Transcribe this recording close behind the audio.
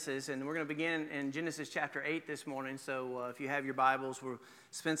And we're going to begin in Genesis chapter 8 this morning. So if you have your Bibles, we'll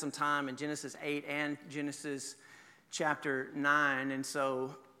spend some time in Genesis 8 and Genesis chapter 9. And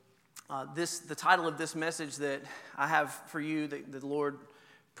so the title of this message that I have for you, that the Lord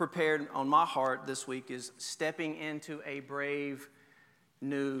prepared on my heart this week, is Stepping into a Brave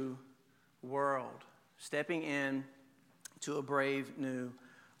New World. Stepping into a brave new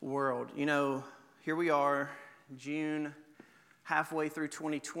world. You know, here we are, June, halfway through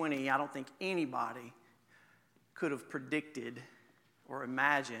 2020. I don't think anybody could have predicted or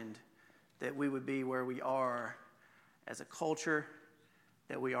imagined that we would be where we are as a culture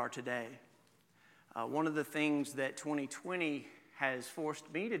that we are today. One of the things that 2020 has forced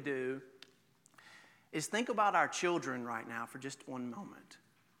me to do is think about our children right now for just one moment.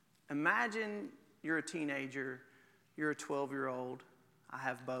 Imagine you're a teenager, you're a 12-year-old. I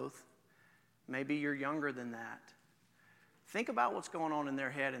have both. Maybe you're younger than that. Think about what's going on in their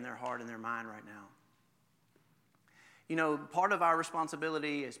head and their heart and their mind right now. You know, part of our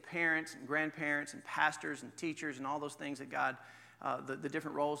responsibility as parents and grandparents and pastors and teachers and all those things that God, the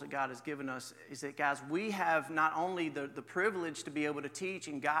different roles that God has given us, is that, guys, we have not only the privilege to be able to teach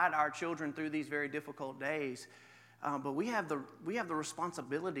and guide our children through these very difficult days, but we have the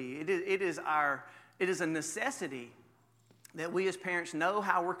responsibility. It is a necessity that we as parents know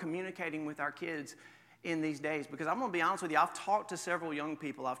how we're communicating with our kids in these days. Because I'm going to be honest with you, I've talked to several young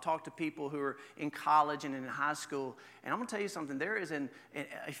people. I've talked to people who are in college and in high school. And I'm going to tell you something. There is an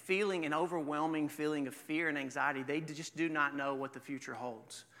overwhelming feeling of fear and anxiety. They just do not know what the future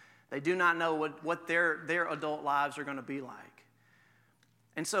holds. They do not know what their adult lives are going to be like.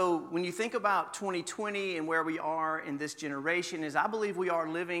 And so when you think about 2020 and where we are in this generation, is I believe we are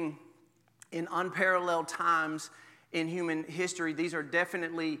living in unparalleled times in human history. These are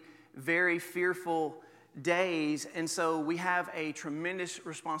definitely very fearful days, and so we have a tremendous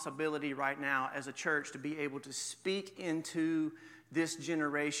responsibility right now as a church to be able to speak into this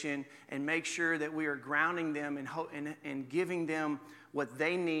generation and make sure that we are grounding them and giving them what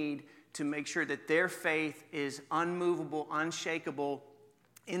they need to make sure that their faith is unmovable, unshakable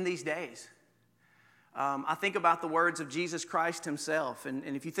in these days. I think about the words of Jesus Christ himself, and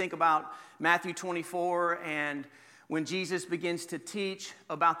if you think about Matthew 24 and when Jesus begins to teach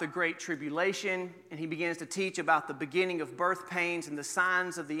about the Great Tribulation, and he begins to teach about the beginning of birth pains and the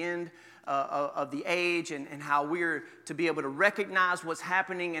signs of the end of the age, and how we're to be able to recognize what's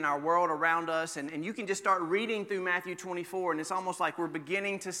happening in our world around us. And you can just start reading through Matthew 24, and it's almost like we're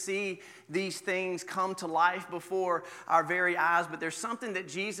beginning to see these things come to life before our very eyes. But there's something that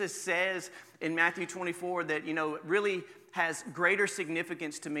Jesus says in Matthew 24 that, you know, really has greater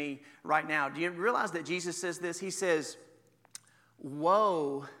significance to me right now. Do you realize that Jesus says this? He says,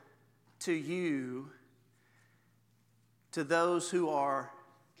 "Woe to you, to those who are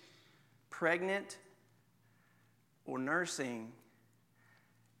pregnant or nursing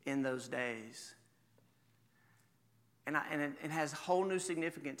in those days." And it has whole new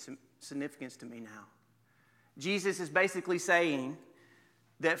significance to me now. Jesus is basically saying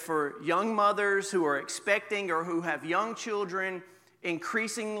that for young mothers who are expecting or who have young children,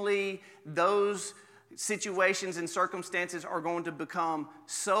 increasingly those situations and circumstances are going to become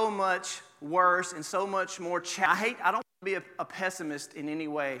so much worse and so much more challenging. I don't want to be a pessimist in any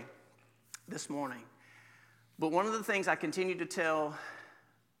way this morning, but one of the things I continue to tell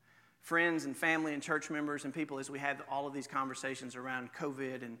friends and family and church members and people as we have all of these conversations around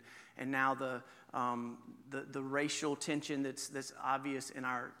COVID and now the racial tension that's obvious in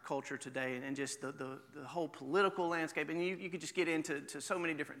our culture today, and just the whole political landscape, and you could just get into so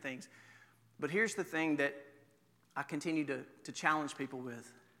many different things. But here's the thing that I continue to challenge people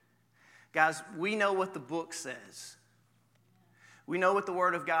with. Guys, we know what the book says. We know what the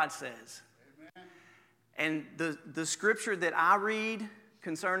Word of God says. Amen. And the scripture that I read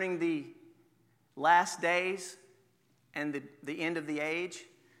concerning the last days and the end of the age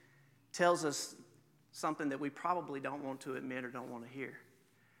tells us something that we probably don't want to admit or don't want to hear.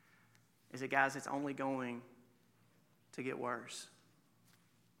 Is that, guys, it's only going to get worse.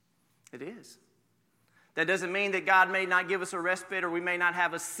 It is. That doesn't mean that God may not give us a respite, or we may not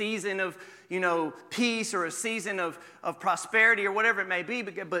have a season of, peace, or a season of prosperity, or whatever it may be.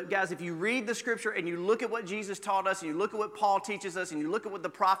 But guys, if you read the scripture and you look at what Jesus taught us, and you look at what Paul teaches us, and you look at what the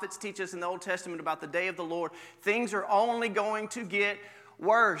prophets teach us in the Old Testament about the day of the Lord, things are only going to get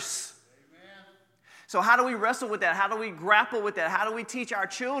worse. So how do we wrestle with that? How do we grapple with that? How do we teach our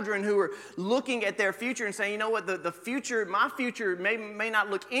children who are looking at their future and saying, you know what, the future, my future may not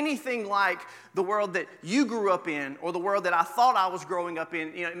look anything like the world that you grew up in or the world that I thought I was growing up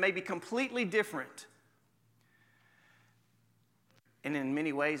in. It may be completely different. And in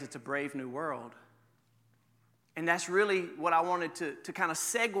many ways, it's a brave new world. And that's really what I wanted to kind of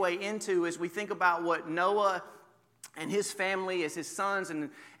segue into as we think about what Noah and his family, as his sons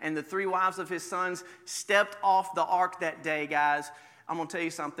and the 3 wives of his sons stepped off the ark that day, guys. I'm going to tell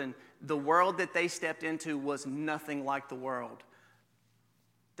you something. The world that they stepped into was nothing like the world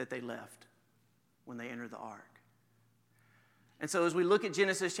that they left when they entered the ark. And so as we look at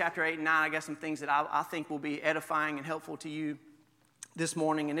Genesis chapter 8 and 9, I got some things that I think will be edifying and helpful to you this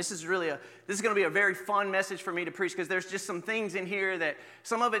morning. And this is going to be a very fun message for me to preach, because there's just some things in here that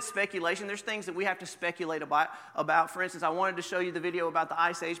some of it's speculation. There's things that we have to speculate about. For instance, I wanted to show you the video about the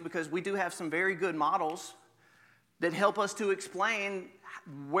Ice Age because we do have some very good models that help us to explain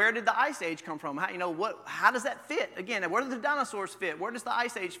where did the Ice Age come from? How does that fit? Again, where do the dinosaurs fit? Where does the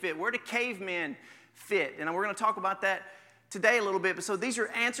Ice Age fit? Where do cavemen fit? And we're going to talk about that today a little bit. But so these are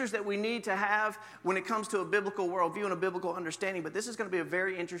answers that we need to have when it comes to a biblical worldview and a biblical understanding. But this is going to be a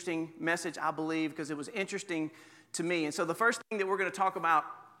very interesting message, I believe, because it was interesting to me. And so the first thing that we're going to talk about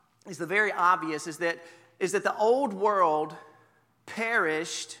is the very obvious, is that the old world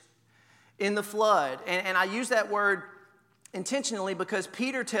perished in the flood. And I use that word intentionally because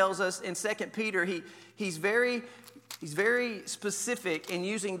Peter tells us in 2 Peter, he's very specific in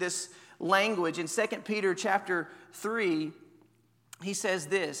using this language. In 2 Peter chapter 3, he says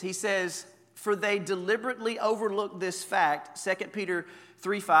this. He says, "For they deliberately overlooked this fact," 2 Peter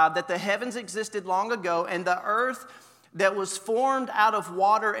 3:5, "that the heavens existed long ago, and the earth that was formed out of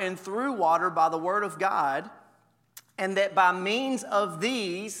water and through water by the word of God, and that by means of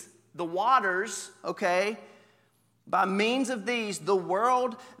these," the waters, okay, "by means of these, the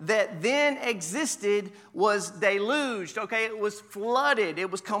world that then existed was deluged," okay? It was flooded.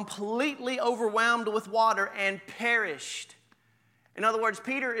 It was completely overwhelmed with water and perished. In other words,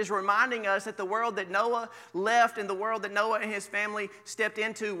 Peter is reminding us that the world that Noah left and the world that Noah and his family stepped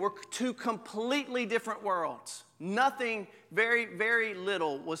into were two completely different worlds. Nothing, very, very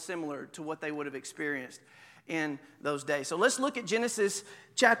little was similar to what they would have experienced in those days. So let's look at Genesis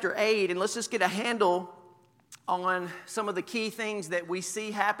chapter 8, and let's just get a handle on some of the key things that we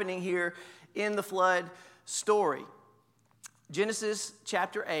see happening here in the flood story. Genesis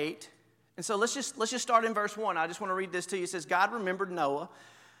chapter 8. And so let's just start in verse 1. I just want to read this to you. It says, "God remembered Noah.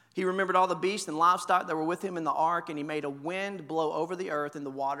 He remembered all the beasts and livestock that were with him in the ark, and he made a wind blow over the earth, and the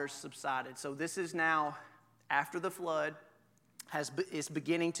waters subsided." So this is now after the flood is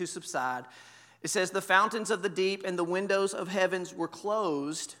beginning to subside. It says, "The fountains of the deep and the windows of heavens were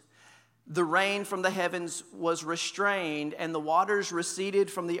closed. The rain from the heavens was restrained, and the waters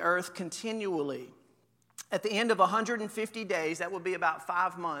receded from the earth continually. At the end of 150 days," that would be about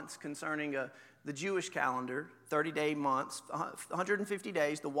 5 months concerning the Jewish calendar, 30-day months, 150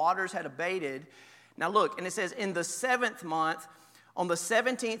 days, "the waters had abated." Now look, and it says, "In the 7th month, on the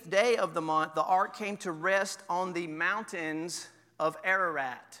 17th day of the month, the ark came to rest on the mountains of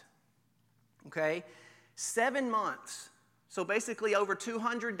Ararat." Okay? 7 months. So basically over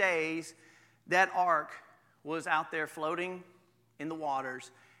 200 days, that ark was out there floating in the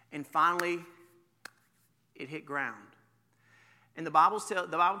waters, and finally it hit ground. And the Bible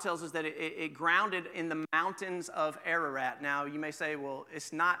tells us that it grounded in the mountains of Ararat. Now you may say, well,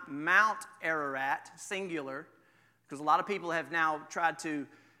 it's not Mount Ararat, singular, because a lot of people have now tried to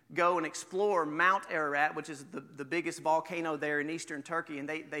go and explore Mount Ararat, which is the biggest volcano there in eastern Turkey, and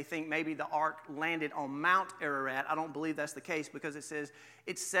they think maybe the ark landed on Mount Ararat. I don't believe that's the case, because it says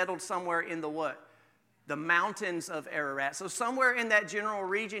it settled somewhere in the what? The mountains of Ararat. So somewhere in that general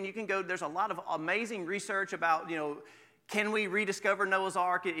region, you can go. There's a lot of amazing research about, can we rediscover Noah's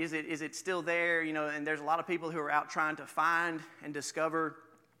Ark? Is it still there? And there's a lot of people who are out trying to find and discover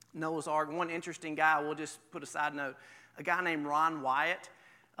Noah's Ark. One interesting guy, we'll just put a side note, a guy named Ron Wyatt.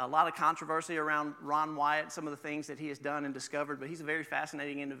 A lot of controversy around Ron Wyatt, some of the things that he has done and discovered, but he's a very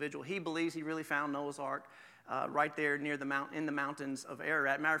fascinating individual. He believes he really found Noah's Ark right there near in the mountains of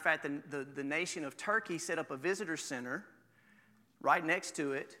Ararat. Matter of fact, the nation of Turkey set up a visitor center right next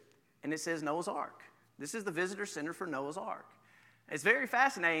to it, and it says Noah's Ark. This is the visitor center for Noah's Ark. It's very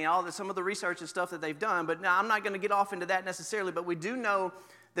fascinating, some of the research and stuff that they've done, but now I'm not going to get off into that necessarily, but we do know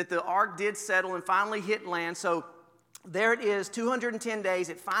that the ark did settle and finally hit land. So there it is, 210 days,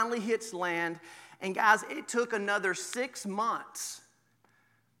 it finally hits land, and guys, it took another 6 months.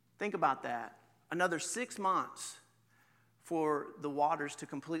 Think about that. Another 6 months for the waters to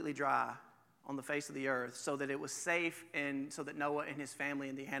completely dry on the face of the earth, so that it was safe, and so that Noah and his family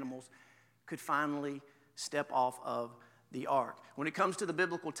and the animals could finally step off of the ark. When it comes to the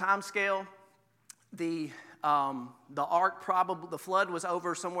biblical time scale, the ark the flood was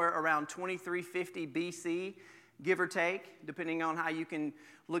over somewhere around 2350 BC. give or take, depending on how you can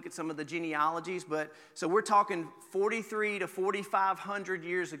look at some of the genealogies. But so we're talking 43 to 4,500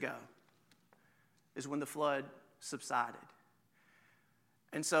 years ago is when the flood subsided.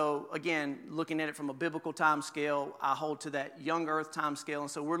 And so, again, looking at it from a biblical time scale, I hold to that young earth time scale. And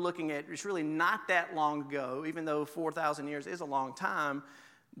so we're looking at, it's really not that long ago, even though 4,000 years is a long time,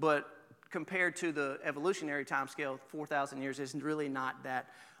 but compared to the evolutionary time scale, 4,000 years is really not that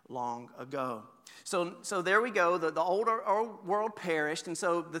long ago. So there we go. The old world perished. And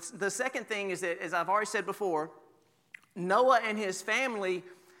so the second thing is that, as I've already said before, Noah and his family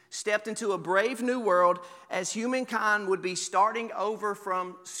stepped into a brave new world as humankind would be starting over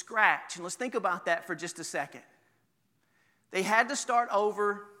from scratch. And let's think about that for just a second. They had to start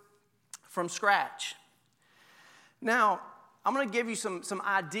over from scratch. Now, I'm going to give you some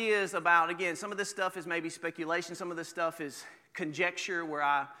ideas about, again, some of this stuff is maybe speculation. Some of this stuff is conjecture where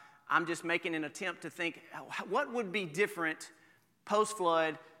I'm just making an attempt to think, what would be different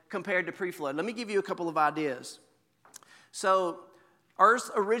post-flood compared to pre-flood? Let me give you a couple of ideas. So,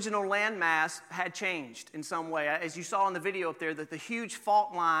 Earth's original landmass had changed in some way. As you saw in the video up there, that the huge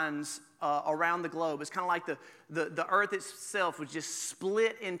fault lines around the globe, it's kind of like the Earth itself was just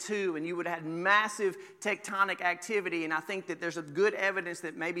split in two, and you would have had massive tectonic activity. And I think that there's a good evidence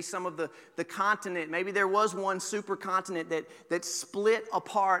that maybe some of the continent, maybe there was one supercontinent that split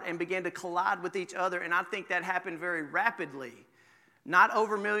apart and began to collide with each other. And I think that happened very rapidly. Not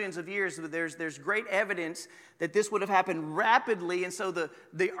over millions of years, but there's great evidence that this would have happened rapidly, and so the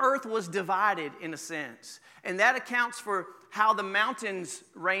earth was divided in a sense. And that accounts for how the mountains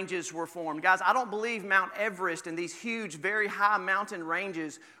ranges were formed. Guys, I don't believe Mount Everest and these huge, very high mountain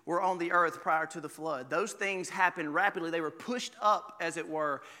ranges were on the earth prior to the flood. Those things happened rapidly. They were pushed up, as it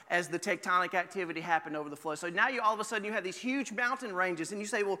were, as the tectonic activity happened over the flood. So now all of a sudden you have these huge mountain ranges, and you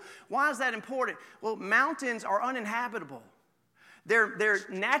say, well, why is that important? Well, mountains are uninhabitable. They're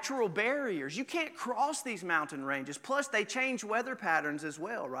natural barriers. You can't cross these mountain ranges. Plus, they change weather patterns as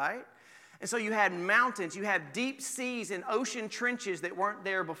well, right? And so you had mountains. You have deep seas and ocean trenches that weren't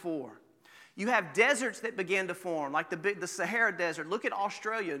there before. You have deserts that began to form, like the Sahara Desert. Look at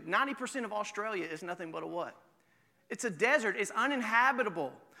Australia. 90% of Australia is nothing but a what? It's a desert. It's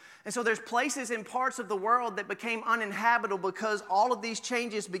uninhabitable. And so there's places in parts of the world that became uninhabitable because all of these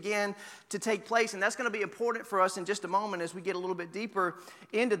changes began to take place. And that's going to be important for us in just a moment as we get a little bit deeper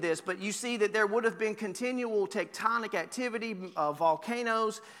into this. But you see that there would have been continual tectonic activity,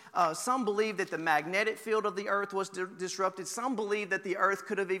 volcanoes. Some believe that the magnetic field of the earth was disrupted. Some believe that the earth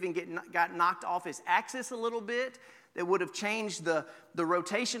could have even got knocked off its axis a little bit. That would have changed the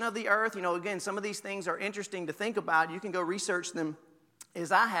rotation of the earth. You know, again, some of these things are interesting to think about. You can go research them as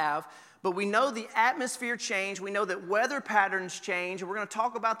I have, but we know the atmosphere changed. We know that weather patterns change, and we're going to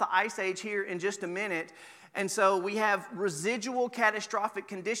talk about the Ice Age here in just a minute. And so we have residual catastrophic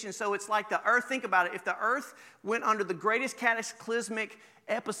conditions. So it's like the earth, think about it, if the earth went under the greatest cataclysmic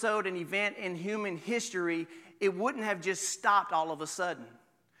episode and event in human history, it wouldn't have just stopped all of a sudden.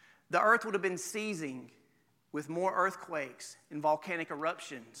 The earth would have been seizing with more earthquakes and volcanic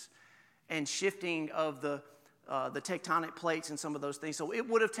eruptions and shifting of the tectonic plates and some of those things. So it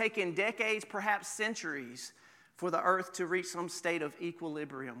would have taken decades, perhaps centuries, for the earth to reach some state of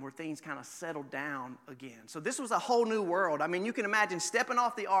equilibrium where things kind of settled down again. So this was a whole new world. I mean, you can imagine stepping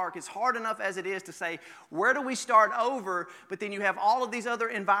off the ark. It's hard enough as it is to say, where do we start over? But then you have all of these other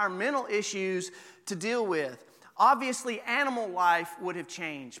environmental issues to deal with. Obviously, animal life would have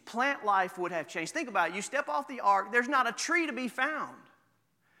changed. Plant life would have changed. Think about it. You step off the ark, there's not a tree to be found.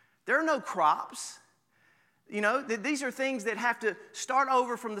 There are no crops. You know, these are things that have to start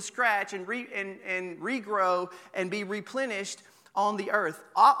over from the scratch and regrow and be replenished on the earth.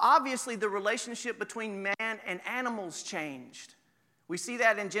 Obviously, the relationship between man and animals changed. We see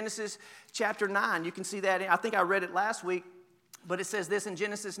that in Genesis chapter 9. You can see that, I think I read it last week, but it says this in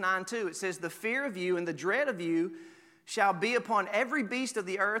Genesis 9:2. It says, the fear of you and the dread of you shall be upon every beast of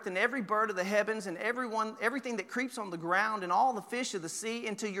the earth and every bird of the heavens and everything that creeps on the ground and all the fish of the sea.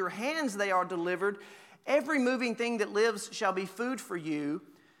 Into your hands they are delivered. Every moving thing that lives shall be food for you.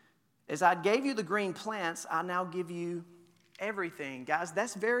 As I gave you the green plants, I now give you everything. Guys,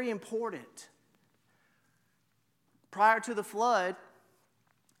 that's very important. Prior to the flood,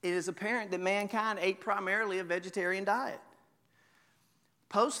 it is apparent that mankind ate primarily a vegetarian diet.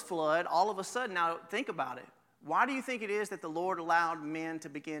 Post-flood, all of a sudden, now think about it. Why do you think it is that the Lord allowed men to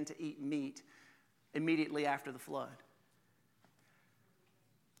begin to eat meat immediately after the flood?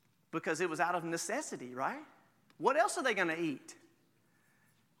 Because it was out of necessity, right? What else are they going to eat?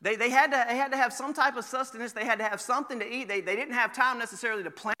 They had to have some type of sustenance. They had to have something to eat. They didn't have time necessarily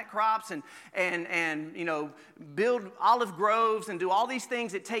to plant crops and build olive groves and do all these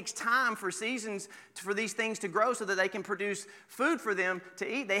things. It takes time for seasons for these things to grow so that they can produce food for them to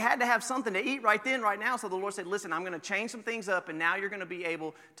eat. They had to have something to eat right then, right now. So the Lord said, listen, I'm going to change some things up, and now you're going to be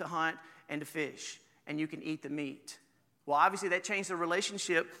able to hunt and to fish, and you can eat the meat. Well, obviously, that changed the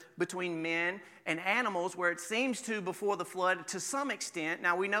relationship between men and animals, where it seems to before the flood to some extent.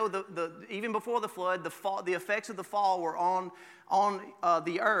 Now, we know even before the flood, the effects of the fall were on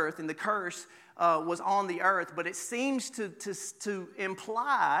the earth, and the curse was on the earth. But it seems to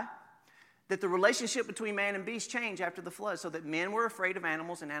imply that the relationship between man and beast changed after the flood, so that men were afraid of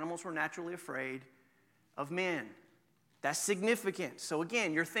animals, and animals were naturally afraid of men. That's significant. So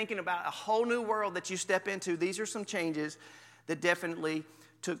again, you're thinking about a whole new world that you step into. These are some changes that definitely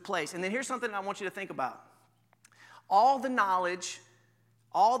took place. And then here's something I want you to think about. All the knowledge,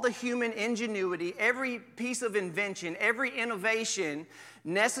 all the human ingenuity, every piece of invention, every innovation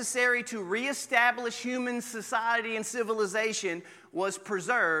necessary to reestablish human society and civilization was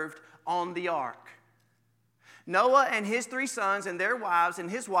preserved on the ark. Noah and his 3 sons and their wives and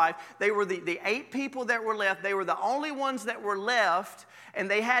his wife, they were the 8 people that were left. They were the only ones that were left, and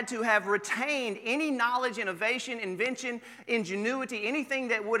they had to have retained any knowledge, innovation, invention, ingenuity, anything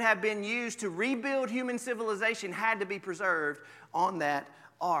that would have been used to rebuild human civilization had to be preserved on that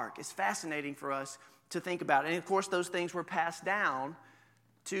ark. It's fascinating for us to think about. And of course, those things were passed down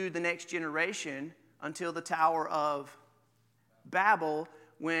to the next generation until the Tower of Babel,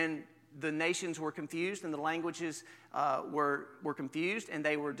 when the nations were confused and the languages were confused, and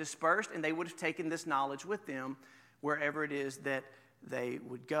they were dispersed, and they would have taken this knowledge with them wherever it is that they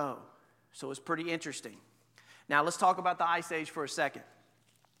would go. So it's pretty interesting. Now let's talk about the Ice Age for a second,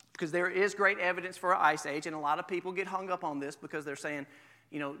 because there is great evidence for an Ice Age, and a lot of people get hung up on this because they're saying,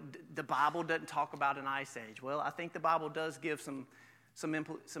 the Bible doesn't talk about an Ice Age. Well, I think the Bible does give some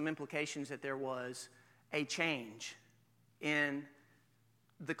implications that there was a change in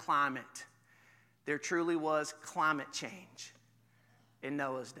the climate. There truly was climate change in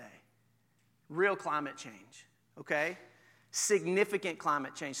Noah's day. Real climate change, okay? Significant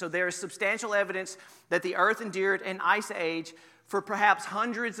climate change. So there is substantial evidence that the earth endured an ice age for perhaps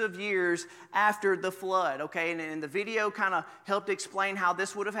hundreds of years after the flood, okay? And the video kind of helped explain how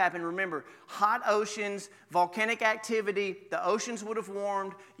this would have happened. Remember, hot oceans, volcanic activity, the oceans would have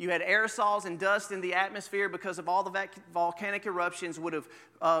warmed. You had aerosols and dust in the atmosphere because of all the volcanic eruptions would have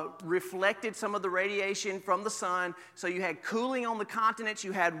reflected some of the radiation from the sun. So you had cooling on the continents.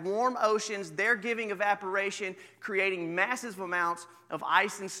 You had warm oceans. They're giving evaporation, creating massive amounts of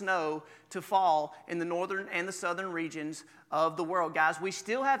ice and snow to fall in the northern and the southern regions of the world. Guys, we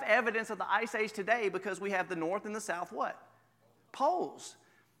still have evidence of the Ice Age today because we have the north and the south what? Poles.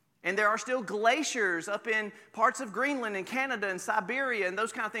 And there are still glaciers up in parts of Greenland and Canada and Siberia and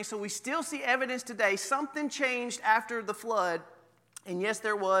those kind of things. So we still see evidence today. Something changed after the flood. And yes,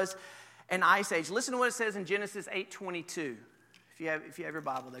 there was an Ice Age. Listen to what it says in Genesis 8:22. If you have your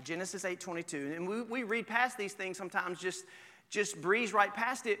Bible there. Genesis 8:22. And we read past these things sometimes, just breeze right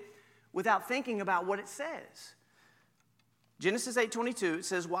past it without thinking about what it says. Genesis 8:22, it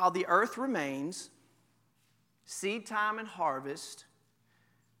says, while the earth remains, seed time and harvest,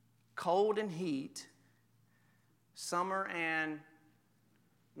 cold and heat, summer and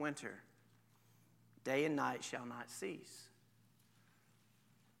winter, day and night shall not cease.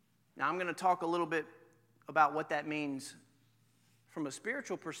 Now I'm going to talk a little bit about what that means from a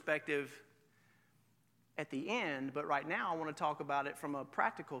spiritual perspective at the end, but right now I want to talk about it from a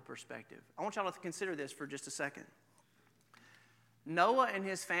practical perspective. I want y'all to consider this for just a second. Noah and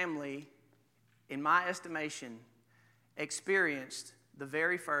his family, in my estimation, experienced the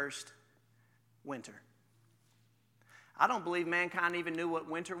very first winter. I don't believe mankind even knew what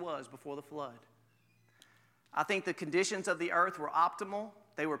winter was before the flood. I think the conditions of the earth were optimal.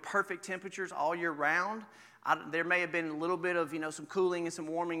 They were perfect temperatures all year round. There may have been a little bit of, some cooling and some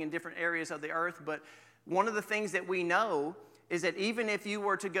warming in different areas of the earth, but one of the things that we know is that even if you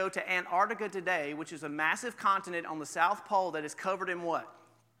were to go to Antarctica today, which is a massive continent on the South Pole that is covered in what?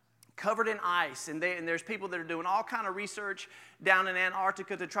 Covered in ice. And there's people that are doing all kind of research down in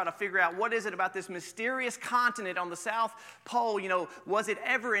Antarctica to try to figure out what is it about this mysterious continent on the South Pole. Was it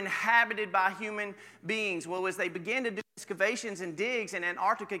ever inhabited by human beings? Well, as they begin to do excavations and digs in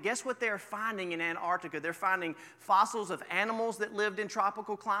Antarctica, guess what they're finding in Antarctica? They're finding fossils of animals that lived in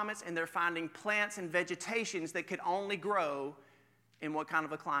tropical climates, and they're finding plants and vegetations that could only grow in what kind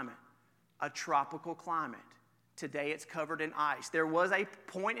of a climate? A tropical climate. Today it's covered in ice. There was a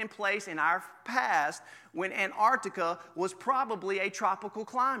point in place in our past when Antarctica was probably a tropical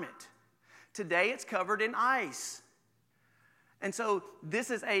climate. Today it's covered in ice. And so this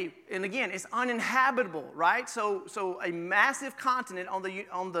is and again, it's uninhabitable, right? So a massive continent on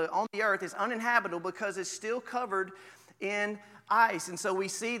the earth is uninhabitable because it's still covered in ice. And so we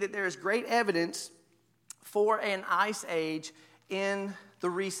see that there is great evidence for an ice age in the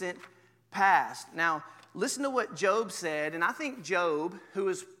recent past. Now, listen to what Job said, and I think Job, who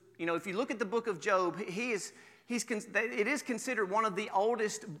is, if you look at the book of Job, it is considered one of the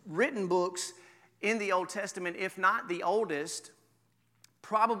oldest written books in the Old Testament, if not the oldest.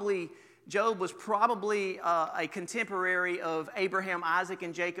 Job was probably a contemporary of Abraham, Isaac,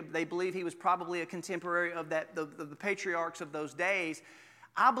 and Jacob. They believe he was probably a contemporary of the patriarchs of those days.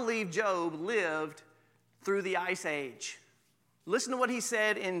 I believe Job lived through the Ice Age. Listen to what he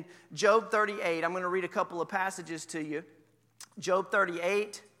said in Job 38. I'm going to read a couple of passages to you. Job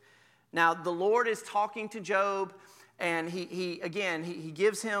 38. Now, the Lord is talking to Job, and he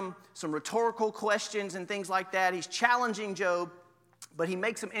gives him some rhetorical questions and things like that. He's challenging Job, but he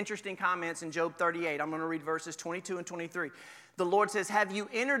makes some interesting comments in Job 38. I'm going to read verses 22 and 23. The Lord says, "Have you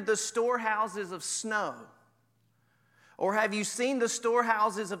entered the storehouses of snow? Or have you seen the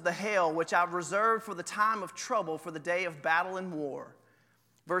storehouses of the hail, which I've reserved for the time of trouble, for the day of battle and war?"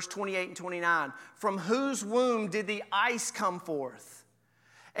 Verse 28 and 29. "From whose womb did the ice come forth?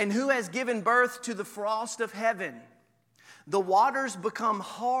 And who has given birth to the frost of heaven? The waters become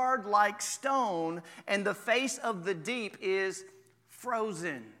hard like stone, and the face of the deep is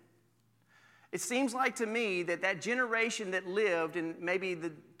frozen." It seems like to me that generation that lived in maybe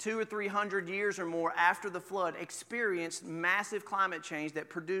the 200 or 300 years or more after the flood experienced massive climate change that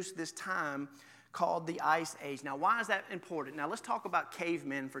produced this time called the Ice Age. Now, why is that important? Now, let's talk about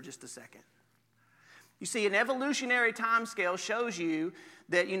cavemen for just a second. You see, an evolutionary time scale shows you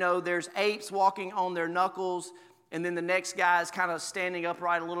that, there's apes walking on their knuckles, and then the next guy is kind of standing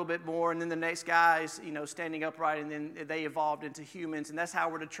upright a little bit more, and then the next guy is, standing upright, and then they evolved into humans. And that's how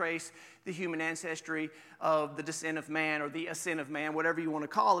we're to trace the human ancestry of the descent of man, or the ascent of man, whatever you want to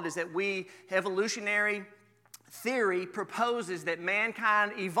call it, is that evolutionary theory proposes that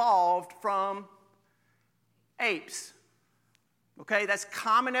mankind evolved from apes. Okay, that's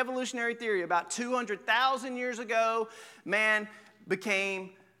common evolutionary theory. About 200,000 years ago, man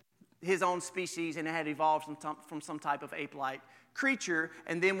became his own species and had evolved from some type of ape-like creature.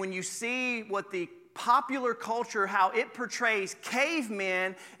 And then when you see what the popular culture, how it portrays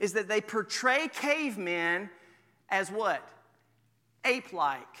cavemen, is that they portray cavemen as what?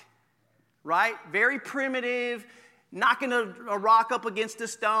 Ape-like, right? Very primitive, knocking a rock up against a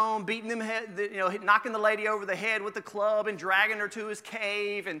stone, beating them knocking the lady over the head with a club and dragging her to his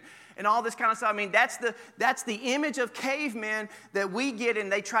cave and all this kind of stuff. I mean, that's the image of cavemen that we get,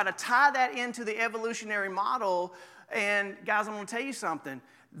 and they try to tie that into the evolutionary model. And guys, I'm going to tell you something.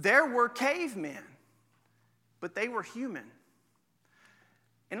 There were cavemen, but they were human.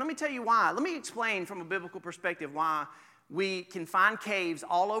 And let me tell you why. Let me explain from a biblical perspective why we can find caves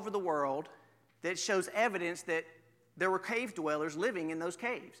all over the world that shows evidence that there were cave dwellers living in those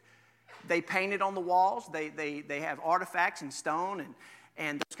caves. They painted on the walls. They have artifacts and stone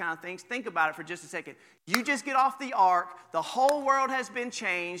and those kind of things. Think about it for just a second. You just get off the ark. The whole world has been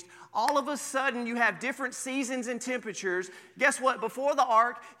changed. All of a sudden, you have different seasons and temperatures. Guess what? Before the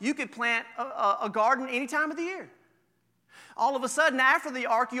ark, you could plant a garden any time of the year. All of a sudden, after the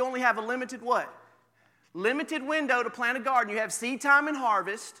ark, you only have a limited what? Limited window to plant a garden. You have seed time and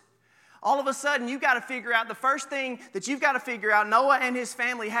harvest. All of a sudden, you've got to figure out, the first thing that you've got to figure out, Noah and his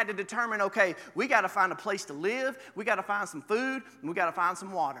family had to determine, okay, we got to find a place to live, we got to find some food, and we got to find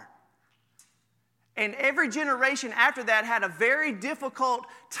some water. And every generation after that had a very difficult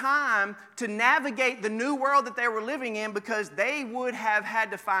time to navigate the new world that they were living in, because they would have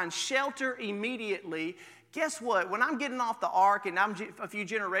had to find shelter immediately. Guess what? When I'm getting off the ark and I'm a few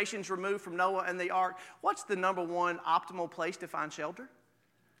generations removed from Noah and the ark, what's the number one optimal place to find shelter?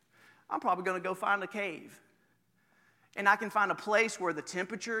 I'm probably going to go find a cave. And I can find a place where the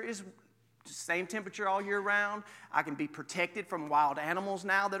temperature is the same temperature all year round. I can be protected from wild animals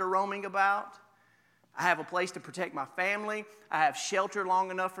now that are roaming about. I have a place to protect my family. I have shelter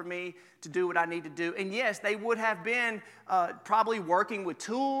long enough for me to do what I need to do. And yes, they would have been probably working with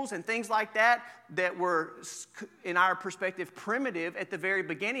tools and things like that were, in our perspective, primitive at the very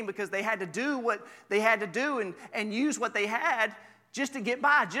beginning, because they had to do what they had to do and use what they had just to get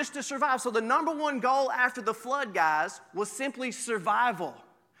by, just to survive. So the number one goal after the flood, guys, was simply survival.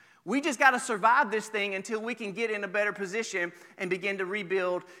 We just got to survive this thing until we can get in a better position and begin to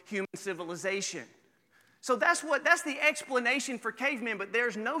rebuild human civilization. So that's the explanation for cavemen, but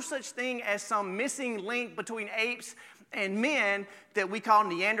there's no such thing as some missing link between apes and men that we call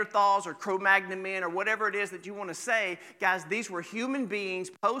Neanderthals or Cro-Magnon men or whatever it is that you want to say. Guys, these were human beings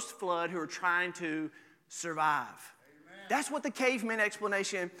post-flood who are trying to survive. Amen. That's what the caveman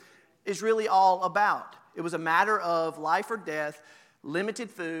explanation is really all about. It was a matter of life or death,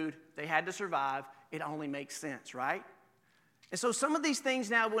 limited food, they had to survive. It only makes sense, right? And so some of these things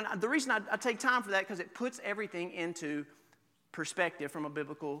now, the reason I take time for that, because it puts everything into perspective from a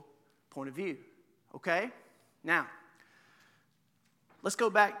biblical point of view, okay? Now, let's go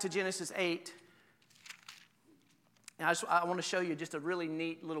back to Genesis 8. And I want to show you just a really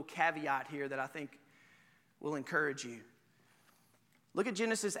neat little caveat here that I think will encourage you. Look at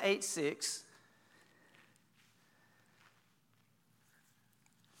Genesis 8:6.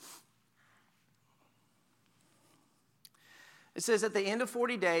 It says, at the end of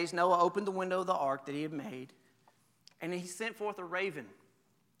 40 days, Noah opened the window of the ark that he had made, and he sent forth a raven.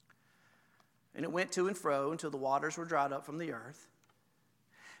 And it went to and fro until the waters were dried up from the earth.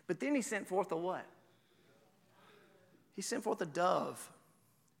 But then he sent forth a what? He sent forth a dove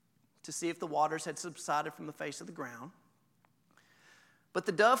to see if the waters had subsided from the face of the ground. But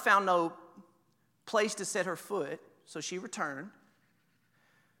the dove found no place to set her foot, so she returned.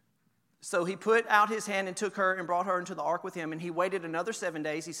 So he put out his hand and took her and brought her into the ark with him. And he waited another 7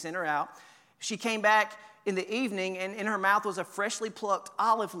 days. He sent her out. She came back in the evening, and in her mouth was a freshly plucked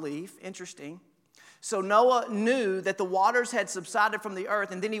olive leaf. Interesting. So Noah knew that the waters had subsided from the earth.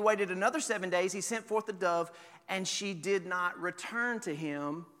 And then he waited another 7 days. He sent forth the dove, and she did not return to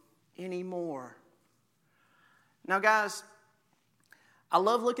him anymore. Now, guys, I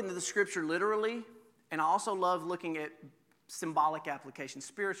love looking at the scripture literally, and I also love looking at symbolic application,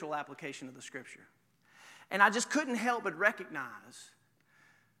 spiritual application of the scripture. And I just couldn't help but recognize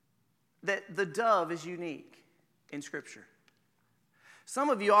that the dove is unique in scripture. Some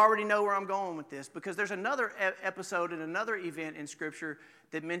of you already know where I'm going with this, because there's another episode and another event in scripture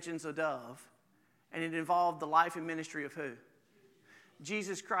that mentions a dove, and it involved the life and ministry of who?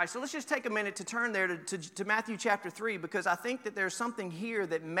 Jesus Christ. So let's just take a minute to turn there to Matthew chapter 3, because I think that there's something here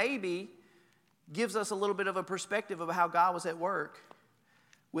that maybe gives us a little bit of a perspective of how God was at work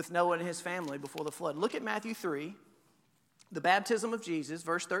with Noah and his family before the flood. Look at Matthew 3, the baptism of Jesus,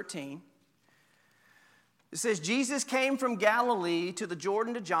 verse 13. It says, Jesus came from Galilee to the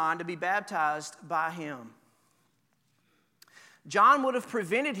Jordan to John to be baptized by him. John would have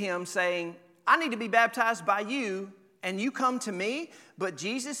prevented him, saying, I need to be baptized by you, and you come to me? But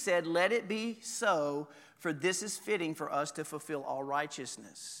Jesus said, let it be so, for this is fitting for us to fulfill all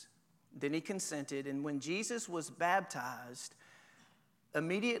righteousness. Then he consented, and when Jesus was baptized,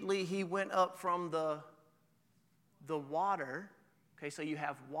 immediately he went up from the water. Okay, so you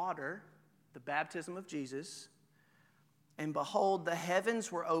have water, the baptism of Jesus, and behold, the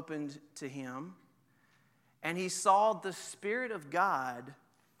heavens were opened to him, and he saw the Spirit of God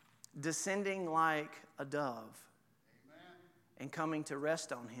descending like a dove. Amen. And coming to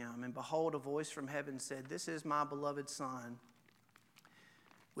rest on him. And behold, a voice from heaven said, this is my beloved Son,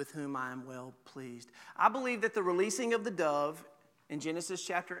 with whom I am well pleased. I believe that the releasing of the dove in Genesis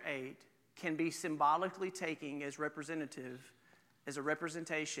chapter 8 can be symbolically taken as a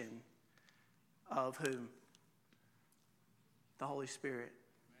representation of whom? The Holy Spirit.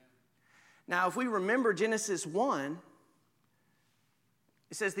 Amen. Now, if we remember Genesis 1,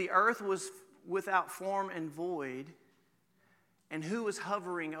 it says the earth was without form and void, and who was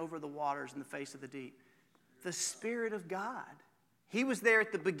hovering over the waters in the face of the deep? The Spirit of God. He was there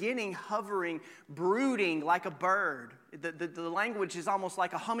at the beginning, hovering, brooding like a bird. The language is almost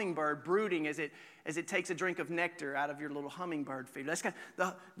like a hummingbird brooding as it takes a drink of nectar out of your little hummingbird feed. That's kind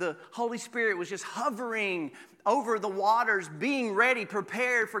of, the Holy Spirit was just hovering over the waters, being ready,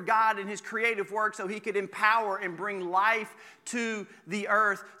 prepared for God and his creative work so he could empower and bring life to the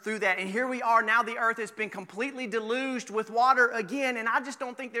earth through that. And here we are now. The earth has been completely deluged with water again. And I just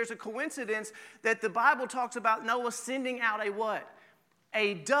don't think there's a coincidence that the Bible talks about Noah sending out a what?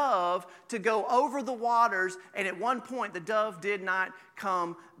 A dove to go over the waters, and at one point the dove did not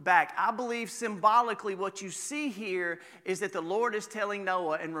come back. I believe symbolically what you see here is that the Lord is telling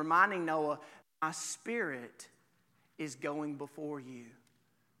Noah and reminding Noah, my Spirit is going before you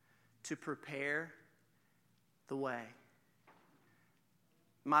to prepare the way.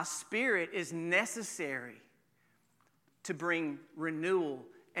 My Spirit is necessary to bring renewal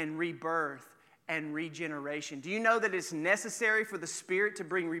and rebirth and regeneration. Do you know that it's necessary for the Spirit to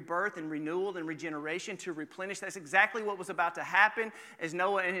bring rebirth and renewal and regeneration, to replenish? That's exactly what was about to happen as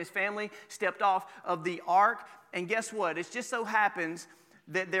Noah and his family stepped off of the ark. And guess what? It just so happens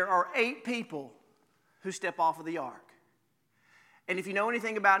that there are 8 people who step off of the ark. And if you know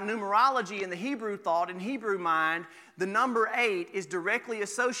anything about numerology in the Hebrew thought and Hebrew mind, the number 8 is directly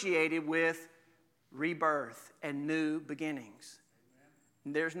associated with rebirth and new beginnings.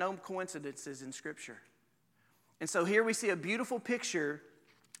 And there's no coincidences in Scripture. And so here we see a beautiful picture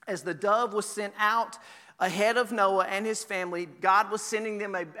as the dove was sent out ahead of Noah and his family. God was sending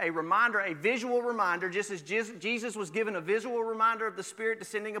them a reminder, a visual reminder, just as Jesus was given a visual reminder of the Spirit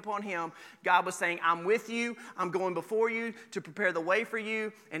descending upon him. God was saying, I'm with you, I'm going before you to prepare the way for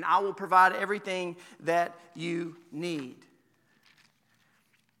you, and I will provide everything that you need.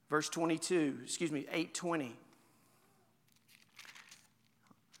 Verse 8:20.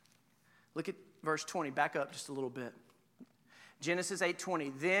 Look at verse 20, back up just a little bit. Genesis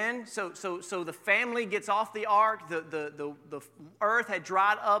 8:20. Then, so the family gets off the ark. The earth had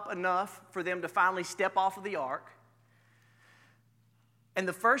dried up enough for them to finally step off of the ark. And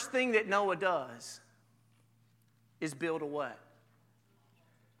the first thing that Noah does is build a what?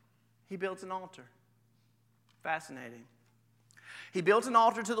 He builds an altar. Fascinating. He built an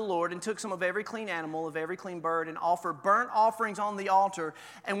altar to the Lord and took some of every clean animal, of every clean bird, and offered burnt offerings on the altar.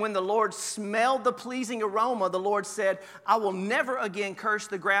 And when the Lord smelled the pleasing aroma, the Lord said, I will never again curse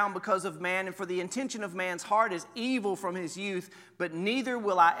the ground because of man, and for the intention of man's heart is evil from his youth, but neither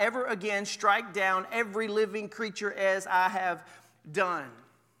will I ever again strike down every living creature as I have done.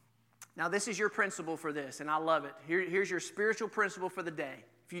 Now, this is your principle for this, and I love it. Here's your spiritual principle for the day.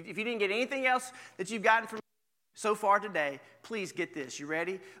 If you didn't get anything else that you've gotten from so far today, please get this. You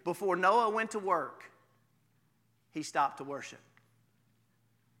ready? Before Noah went to work, he stopped to worship.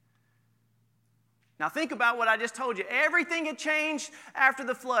 Now think about what I just told you. Everything had changed after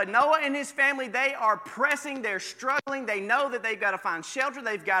the flood. Noah and his family, they are pressing, they're struggling. They know that they've got to find shelter,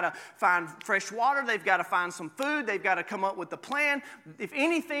 they've got to find fresh water, they've got to find some food, they've got to come up with the plan. If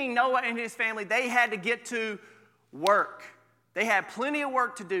anything, Noah and his family, they had to get to work. They had plenty of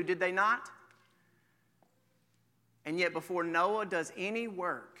work to do, did they not? And yet before Noah does any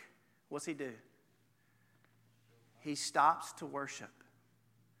work, what's he do? He stops to worship.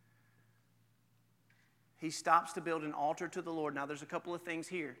 He stops to build an altar to the Lord. Now there's a couple of things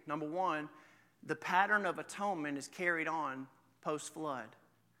here. Number one, the pattern of atonement is carried on post-flood.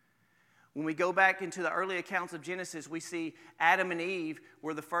 When we go back into the early accounts of Genesis, we see Adam and Eve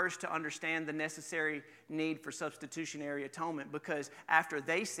were the first to understand the necessary need for substitutionary atonement, because after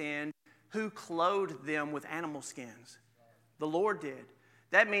they sinned, who clothed them with animal skins? The Lord did.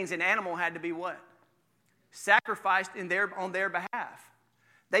 That means an animal had to be what? Sacrificed on their behalf.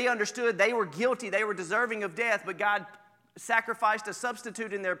 They understood they were guilty, they were deserving of death, but God sacrificed a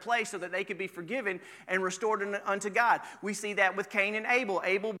substitute in their place so that they could be forgiven and restored unto God. We see that with Cain and Abel.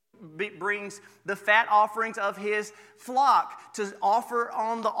 Abel brings the fat offerings of his flock to offer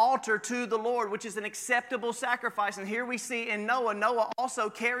on the altar to the Lord, which is an acceptable sacrifice. And here we see in Noah also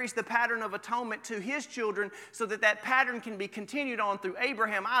carries the pattern of atonement to his children so that that pattern can be continued on through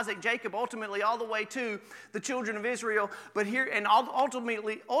Abraham, Isaac, Jacob, ultimately all the way to the children of Israel, but here and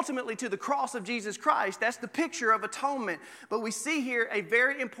ultimately to the cross of Jesus Christ. That's the picture of atonement. But we see here a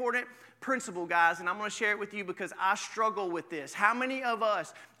very important principle, guys, and I'm going to share it with you because I struggle with this. How many of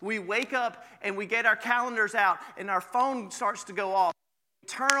us, we wake up and we get our calendars out and our phone starts to go off, we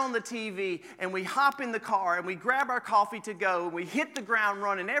turn on the TV and we hop in the car and we grab our coffee to go and we hit the ground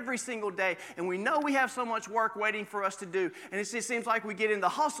running every single day, and we know we have so much work waiting for us to do, and it just seems like we get in the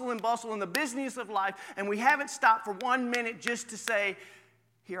hustle and bustle and the business of life, and we haven't stopped for 1 minute just to say,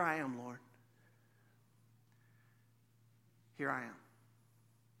 here I am, Lord. Here I am.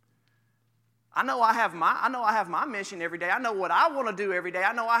 I know I have my mission every day. I know what I want to do every day.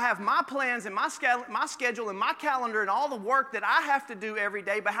 I know I have my plans and my schedule and my calendar and all the work that I have to do every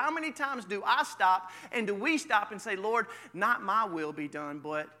day. But how many times do I stop and do we stop and say, Lord, not my will be done,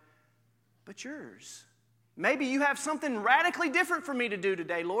 but yours? Maybe you have something radically different for me to do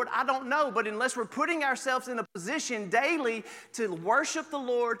today, Lord. I don't know, but unless we're putting ourselves in a position daily to worship the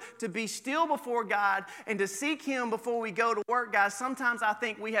Lord, to be still before God, and to seek Him before we go to work, guys, sometimes I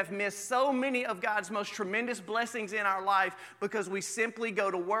think we have missed so many of God's most tremendous blessings in our life because we simply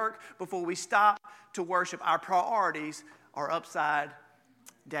go to work before we stop to worship. Our priorities are upside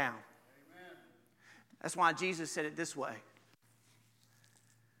down. Amen. That's why Jesus said it this way.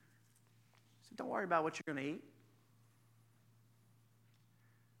 Don't worry about what you're going to eat.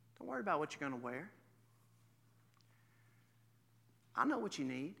 Don't worry about what you're going to wear. I know what you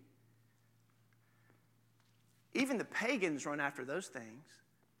need. Even the pagans run after those things.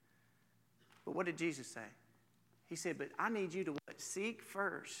 But what did Jesus say? He said, but I need you to what? Seek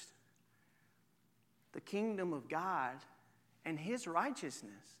first the kingdom of God and His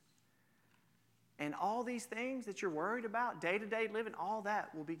righteousness. And all these things that you're worried about, day-to-day living, all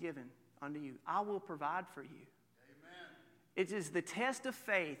that will be given unto you. I will provide for you. Amen. It is the test of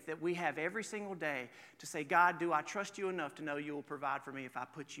faith that we have every single day to say, God, do I trust you enough to know you will provide for me if I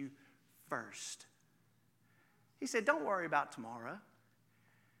put you first? He said, don't worry about tomorrow,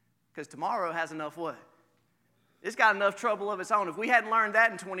 because tomorrow has enough what? It's got enough trouble of its own. If we hadn't learned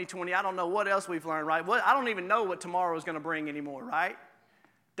that in 2020, I don't know what else we've learned, right? I don't even know what tomorrow is going to bring anymore, right?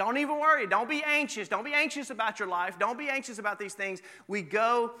 Don't even worry. Don't be anxious. Don't be anxious about your life. Don't be anxious about these things. We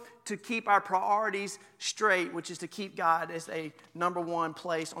go to keep our priorities straight, which is to keep God as a number one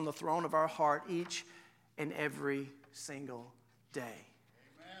place on the throne of our heart each and every single day.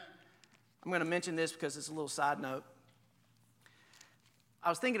 Amen. I'm going to mention this because it's a little side note. I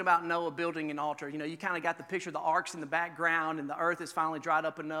was thinking about Noah building an altar. You know, you kind of got the picture of the arks in the background, and the earth has finally dried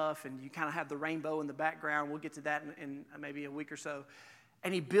up enough, and you kind of have the rainbow in the background. We'll get to that in maybe a week or so.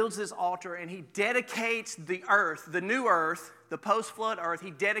 And he builds this altar, and he dedicates the earth, the new earth, the post-flood earth,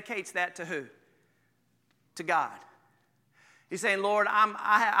 he dedicates that to who? To God. He's saying, Lord,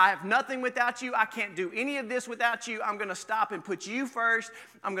 I have nothing without you. I can't do any of this without you. I'm going to stop and put you first.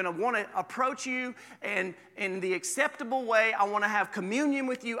 I'm going to want to approach you and in the acceptable way. I want to have communion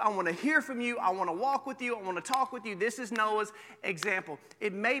with you. I want to hear from you. I want to walk with you. I want to talk with you. This is Noah's example.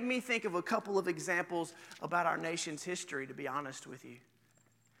 It made me think of a couple of examples about our nation's history, to be honest with you.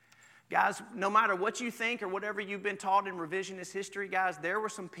 Guys, no matter what you think or whatever you've been taught in revisionist history, guys, there were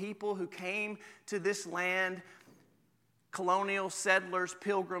some people who came to this land, colonial settlers,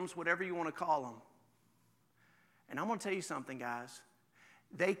 pilgrims, whatever you want to call them. And I'm going to tell you something, guys.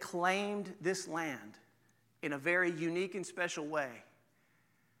 They claimed this land in a very unique and special way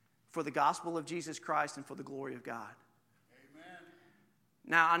for the gospel of Jesus Christ and for the glory of God. Amen.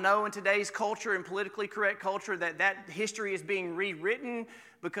 Now, I know in today's culture and politically correct culture that history is being rewritten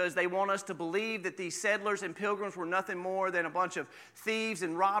because they want us to believe that these settlers and pilgrims were nothing more than a bunch of thieves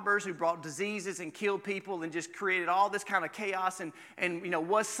and robbers who brought diseases and killed people and just created all this kind of chaos. And you know,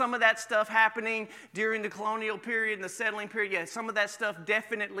 was some of that stuff happening during the colonial period and the settling period? Yeah, some of that stuff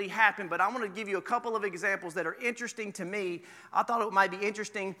definitely happened. But I want to give you a couple of examples that are interesting to me. I thought it might be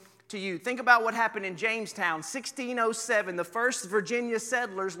interesting to you. Think about what happened in Jamestown, 1607. The first Virginia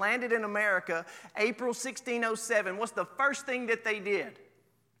settlers landed in America, April 1607. What's the first thing that they did?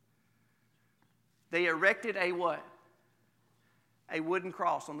 They erected a what? A wooden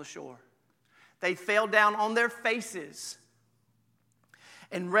cross on the shore. They fell down on their faces.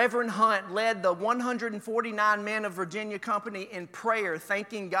 And Reverend Hunt led the 149 men of Virginia Company in prayer,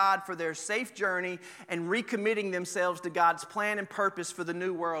 thanking God for their safe journey and recommitting themselves to God's plan and purpose for the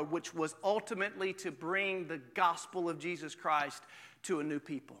new world, which was ultimately to bring the gospel of Jesus Christ to a new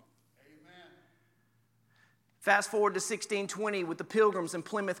people. Amen. Fast forward to 1620 with the Pilgrims in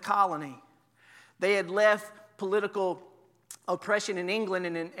Plymouth Colony. They had left political oppression in England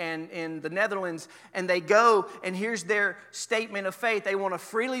and in the Netherlands, and they go, and here's their statement of faith. They want to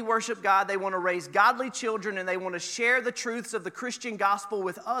freely worship God, they want to raise godly children, and they want to share the truths of the Christian gospel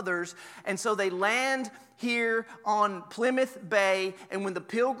with others. And so they land here on Plymouth Bay, and when the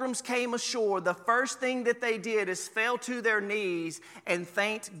Pilgrims came ashore, the first thing that they did is fell to their knees and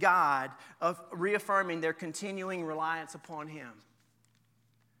thanked God, of reaffirming their continuing reliance upon Him.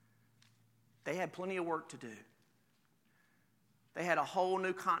 They had plenty of work to do. They had a whole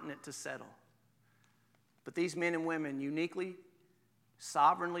new continent to settle. But these men and women, uniquely,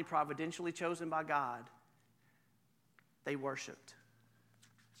 sovereignly, providentially chosen by God, they worshiped.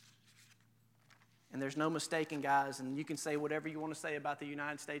 And there's no mistaking, guys, and you can say whatever you want to say about the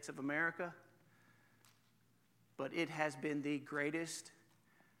United States of America, but it has been the greatest,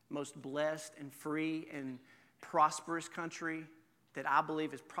 most blessed and free and prosperous country that I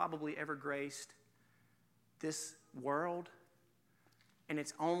believe has probably ever graced this world. And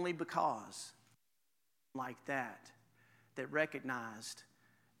it's only because like that recognized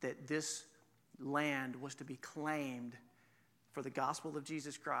that this land was to be claimed for the gospel of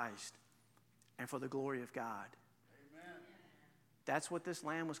Jesus Christ and for the glory of God. Amen. That's what this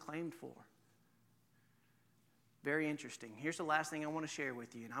land was claimed for. Very interesting. Here's the last thing I want to share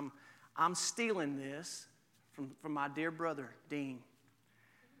with you, and I'm stealing this from my dear brother, Dean.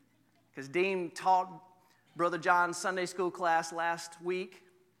 Because Dean taught Brother John's Sunday school class last week,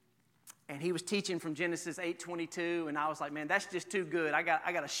 and he was teaching from Genesis 8:22, and I was like, man, that's just too good. I got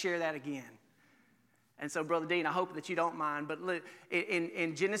to share that again. And so, Brother Dean, I hope that you don't mind, but look,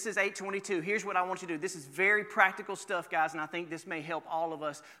 in Genesis 8:22, here's what I want you to do. This is very practical stuff, guys, and I think this may help all of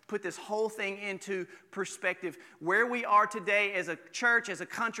us put this whole thing into perspective. Where we are today as a church, as a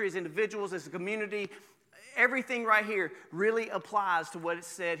country, as individuals, as a community, everything right here really applies to what is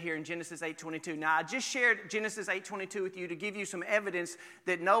said here in Genesis 8:22. Now, I just shared Genesis 8:22 with you to give you some evidence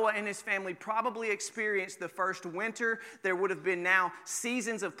that Noah and his family probably experienced the first winter. There would have been now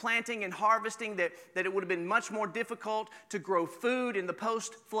seasons of planting and harvesting, that it would have been much more difficult to grow food in the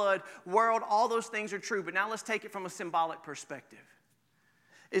post-flood world. All those things are true, but now let's take it from a symbolic perspective.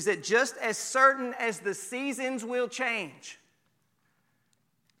 Is that just as certain as the seasons will change,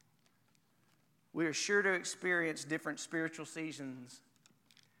 we are sure to experience different spiritual seasons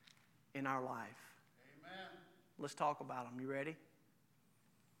in our life. Amen. Let's talk about them. You ready?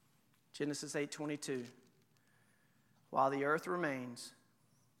 Genesis 8:22. While the earth remains,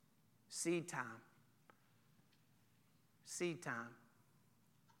 seed time. Seed time.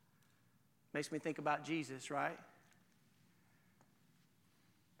 Makes me think about Jesus, right?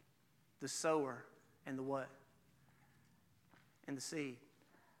 The sower and the what? And the seed.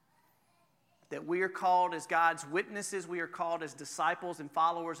 That we are called as God's witnesses, we are called as disciples and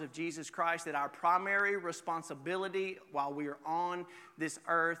followers of Jesus Christ, that our primary responsibility while we are on this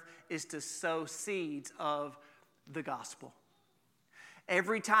earth is to sow seeds of the gospel.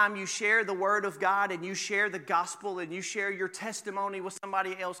 Every time you share the word of God and you share the gospel and you share your testimony with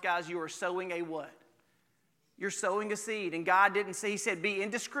somebody else, guys, you are sowing a what? You're sowing a seed. And God didn't say, He said, be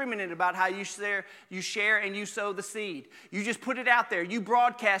indiscriminate about how you share and you sow the seed. You just put it out there. You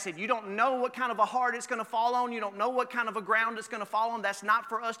broadcast it. You don't know what kind of a heart it's going to fall on. You don't know what kind of a ground it's going to fall on. That's not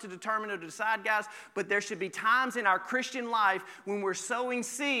for us to determine or to decide, guys. But there should be times in our Christian life when we're sowing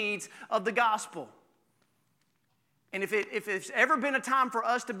seeds of the gospel. And if it's ever been a time for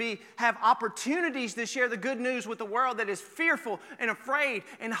us to have opportunities to share the good news with the world that is fearful and afraid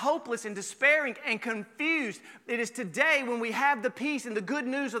and hopeless and despairing and confused, it is today when we have the peace and the good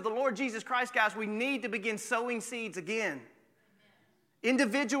news of the Lord Jesus Christ, guys. We need to begin sowing seeds again.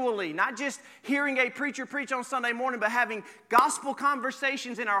 Individually, not just hearing a preacher preach on Sunday morning, but having gospel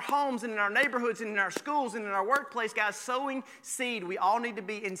conversations in our homes and in our neighborhoods and in our schools and in our workplace, guys, sowing seed. We all need to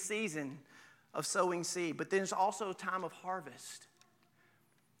be in season of sowing seed. But there's also a time of harvest.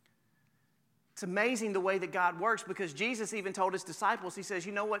 It's amazing the way that God works, because Jesus even told his disciples, he says,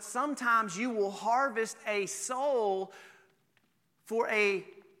 you know what, sometimes you will harvest a soul for a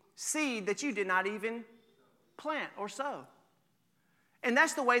seed that you did not even plant or sow. And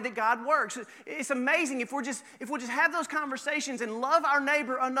that's the way that God works. It's amazing if we'll just have those conversations and love our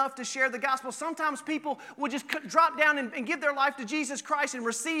neighbor enough to share the gospel. Sometimes people will just drop down and give their life to Jesus Christ and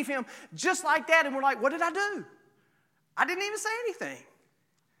receive him just like that. And we're like, what did I do? I didn't even say anything.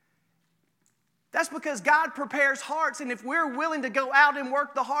 That's because God prepares hearts, and if we're willing to go out and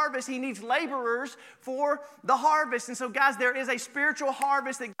work the harvest, he needs laborers for the harvest. And so, guys, there is a spiritual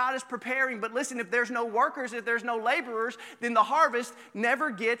harvest that God is preparing. But listen, if there's no workers, if there's no laborers, then the harvest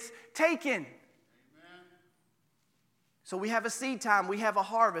never gets taken. Amen. So we have a seed time, we have a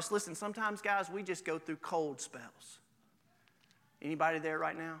harvest. Listen, sometimes, guys, we just go through cold spells. Anybody there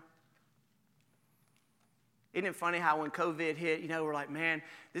right now? Isn't it funny how when COVID hit, we're like, man,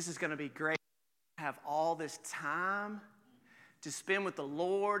 this is going to be great. Have all this time to spend with the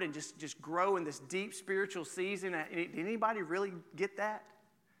Lord and just grow in this deep spiritual season. Did anybody really get that?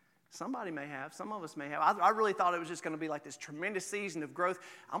 Somebody may have. Some of us may have. I really thought it was just going to be like this tremendous season of growth.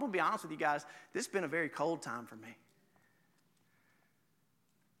 I'm going to be honest with you guys. This has been a very cold time for me.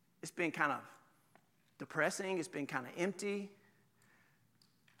 It's been kind of depressing. It's been kind of empty.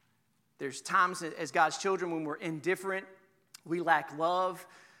 There's times as God's children when we're indifferent, we lack love.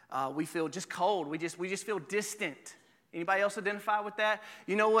 We feel just cold. We just feel distant. Anybody else identify with that?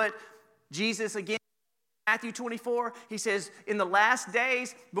 You know what? Jesus, again, Matthew 24, he says, in the last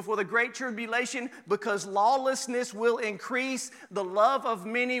days, before the great tribulation, because lawlessness will increase, the love of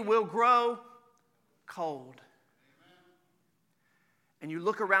many will grow cold. Amen. And you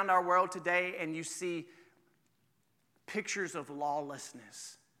look around our world today and you see pictures of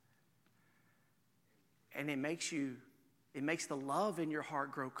lawlessness. And it makes the love in your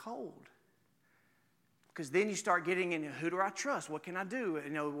heart grow cold. Because then you start getting into, who do I trust? What can I do?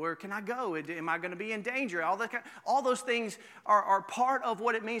 Where can I go? Am I going to be in danger? All those things are part of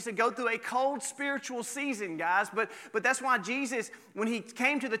what it means to go through a cold spiritual season, guys. But that's why Jesus, when he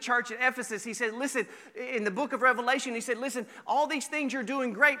came to the church at Ephesus, he said, listen, in the book of Revelation, he said, listen, all these things you're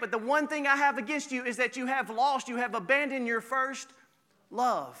doing great, but the one thing I have against you is that you have abandoned your first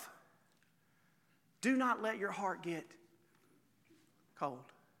love. Do not let your heart get cold.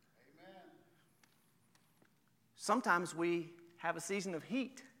 Amen. Sometimes we have a season of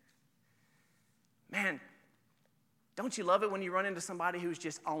heat. Man, don't you love it when you run into somebody who's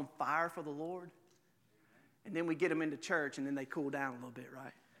just on fire for the Lord? And then we get them into church and then they cool down a little bit,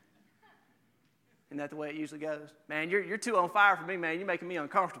 right? Isn't that the way it usually goes? Man, you're too on fire for me, man. You're making me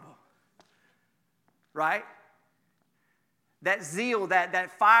uncomfortable. Right? That zeal,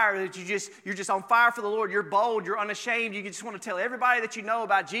 that fire that you're just on fire for the Lord. You're bold, you're unashamed. You just want to tell everybody that you know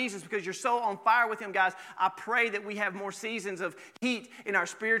about Jesus because you're so on fire with Him, guys. I pray that we have more seasons of heat in our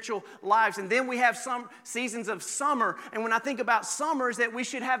spiritual lives. And then we have some seasons of summer. And when I think about summers, that we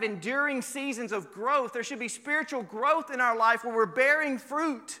should have enduring seasons of growth. There should be spiritual growth in our life where we're bearing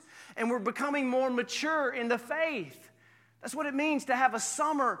fruit and we're becoming more mature in the faith. That's what it means to have a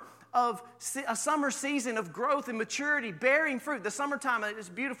summer season of growth and maturity, bearing fruit. The summertime is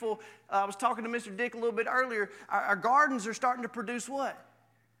beautiful. I was talking to Mr. Dick a little bit earlier. Our gardens are starting to produce what?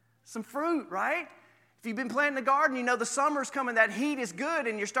 Some fruit, right? If you've been planting a garden, you know the summer's coming. That heat is good,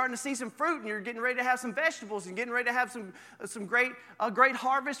 and you're starting to see some fruit, and you're getting ready to have some vegetables, and getting ready to have some great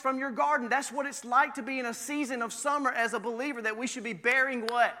harvest from your garden. That's what it's like to be in a season of summer as a believer, that we should be bearing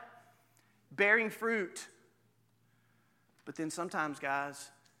what? Bearing fruit. But then sometimes, guys,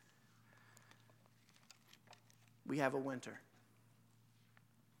 we have a winter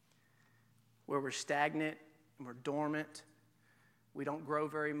where we're stagnant and we're dormant. We don't grow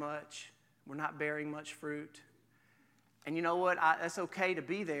very much. We're not bearing much fruit. And you know what? That's okay to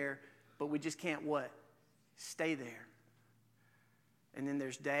be there, but we just can't what? Stay there. And then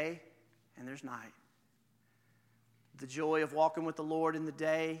there's day and there's night. The joy of walking with the Lord in the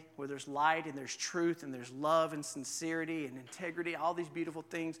day, where there's light and there's truth and there's love and sincerity and integrity, all these beautiful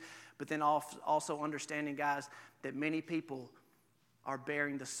things. But then also understanding, guys, that many people are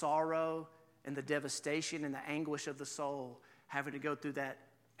bearing the sorrow and the devastation and the anguish of the soul, having to go through that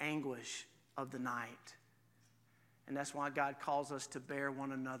anguish of the night. And that's why God calls us to bear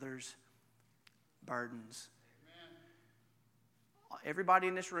one another's burdens. Amen. Everybody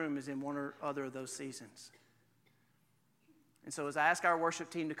in this room is in one or other of those seasons. And so as I ask our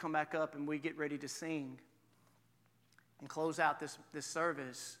worship team to come back up and we get ready to sing and close out this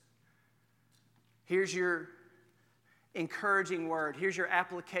service, here's your encouraging word. Here's your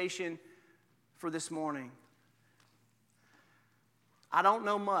application for this morning. I don't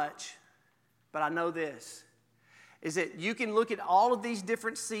know much, but I know this, is that you can look at all of these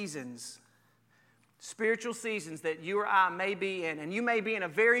different seasons, spiritual seasons that you or I may be in. And you may be in a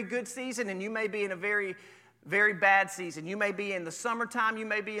very good season, and you may be in a very bad season. You may be in the summertime, you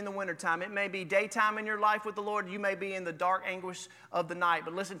may be in the wintertime. It may be daytime in your life with the Lord. You may be in the dark anguish of the night.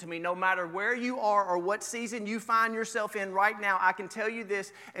 But listen to me, no matter where you are or what season you find yourself in right now, I can tell you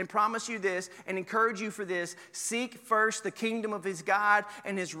this and promise you this and encourage you for this. Seek first the kingdom of His God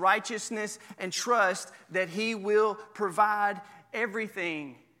and His righteousness, and trust that He will provide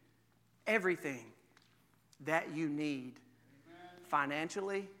everything that you need.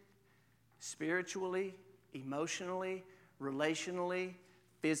 Financially, spiritually, emotionally, relationally,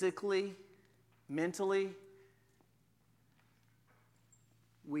 physically, mentally.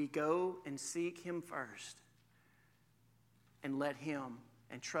 We go and seek Him first and let Him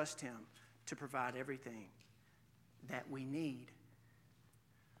and trust Him to provide everything that we need.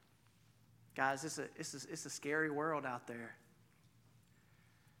 Guys, it's a scary world out there.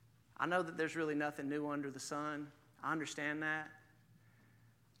 I know that there's really nothing new under the sun. I understand that.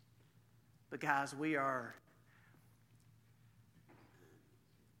 But guys, we are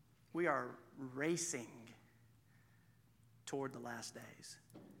racing toward the last days.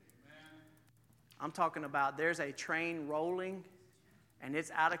 Amen. I'm talking about there's a train rolling, and it's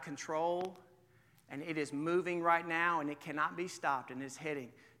out of control, and it is moving right now, and it cannot be stopped, and it's heading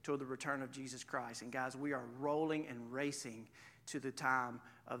toward the return of Jesus Christ. And guys, we are rolling and racing to the time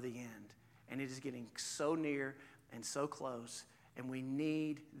of the end. And it is getting so near and so close. And we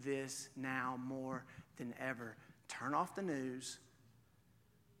need this now more than ever. Turn off the news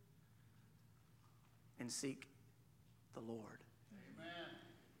and seek the Lord. Amen.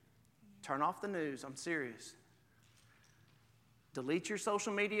 Turn off the news. I'm serious. Delete your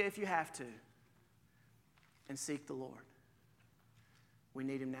social media if you have to. And seek the Lord. We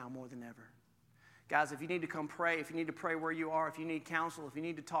need Him now more than ever. Guys, if you need to come pray, if you need to pray where you are, if you need counsel, if you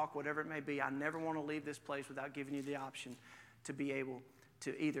need to talk, whatever it may be, I never want to leave this place without giving you the option to be able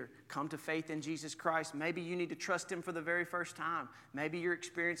to either come to faith in Jesus Christ. Maybe you need to trust Him for the very first time. Maybe you're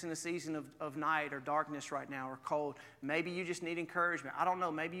experiencing a season of night or darkness right now or cold. Maybe you just need encouragement. I don't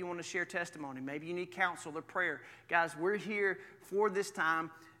know. Maybe you want to share testimony. Maybe you need counsel or prayer. Guys, we're here for this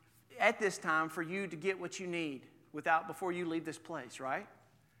time, at this time, for you to get what you need before you leave this place, right?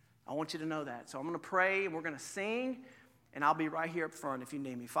 I want you to know that. So I'm going to pray and we're going to sing, and I'll be right here up front if you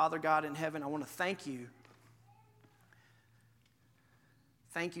need me. Father God in heaven, I want to thank you.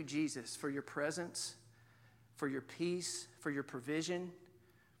 Thank you, Jesus, for your presence, for your peace, for your provision.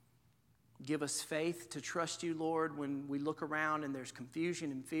 Give us faith to trust you, Lord, when we look around and there's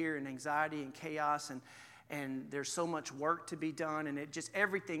confusion and fear and anxiety and chaos and there's so much work to be done and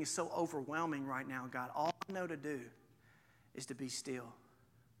everything is so overwhelming right now, God. All I know to do is to be still.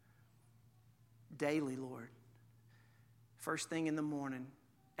 Daily, Lord. First thing in the morning,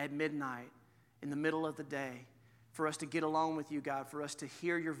 at midnight, in the middle of the day, for us to get along with you, God, for us to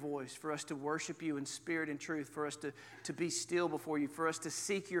hear your voice, for us to worship you in spirit and truth, for us to be still before you, for us to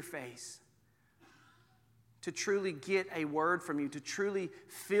seek your face, to truly get a word from you, to truly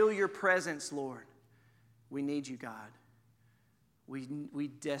feel your presence, Lord. We need you, God. We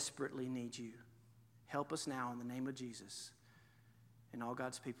desperately need you. Help us now in the name of Jesus. And all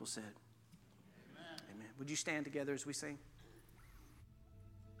God's people said, amen. Amen. Would you stand together as we sing?